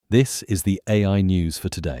This is the AI news for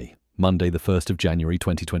today, Monday the 1st of January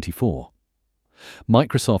 2024.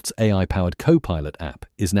 Microsoft's AI-powered Copilot app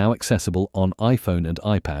is now accessible on iPhone and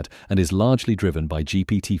iPad and is largely driven by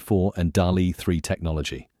GPT-4 and DALL-E 3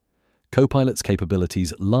 technology. Copilot's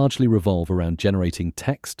capabilities largely revolve around generating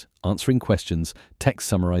text, answering questions,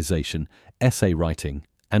 text summarization, essay writing,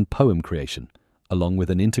 and poem creation, along with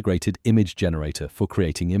an integrated image generator for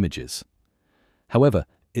creating images. However,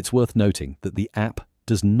 it's worth noting that the app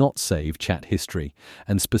does not save chat history,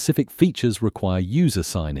 and specific features require user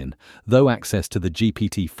sign-in, though access to the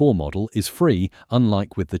GPT-4 model is free,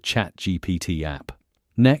 unlike with the ChatGPT app.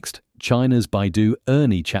 Next, China's Baidu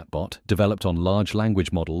ERNIE chatbot, developed on large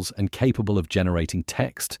language models and capable of generating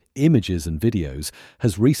text, images and videos,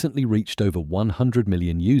 has recently reached over 100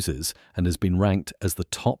 million users and has been ranked as the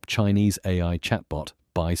top Chinese AI chatbot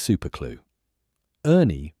by Superclue.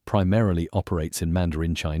 ERNIE primarily operates in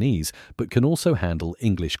Mandarin Chinese, but can also handle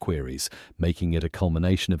English queries, making it a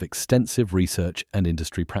culmination of extensive research and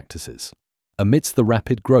industry practices. Amidst the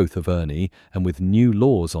rapid growth of ERNIE and with new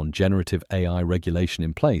laws on generative AI regulation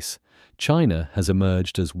in place, China has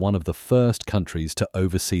emerged as one of the first countries to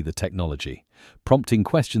oversee the technology, prompting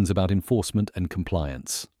questions about enforcement and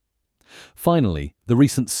compliance. Finally, the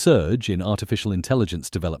recent surge in artificial intelligence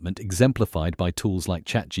development exemplified by tools like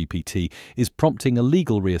ChatGPT is prompting a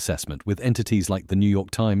legal reassessment, with entities like the New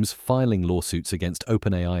York Times filing lawsuits against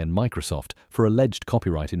OpenAI and Microsoft for alleged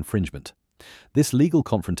copyright infringement. This legal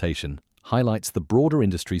confrontation highlights the broader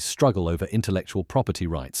industry's struggle over intellectual property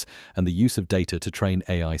rights and the use of data to train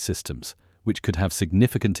AI systems, which could have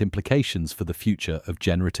significant implications for the future of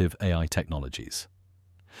generative AI technologies.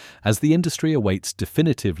 As the industry awaits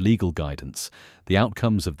definitive legal guidance, the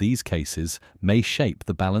outcomes of these cases may shape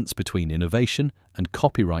the balance between innovation and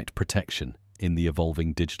copyright protection in the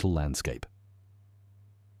evolving digital landscape.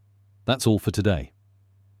 That's all for today.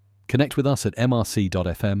 Connect with us at mrc.fm/AI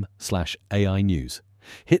news.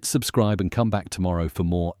 Hit subscribe and come back tomorrow for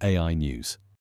more AI news.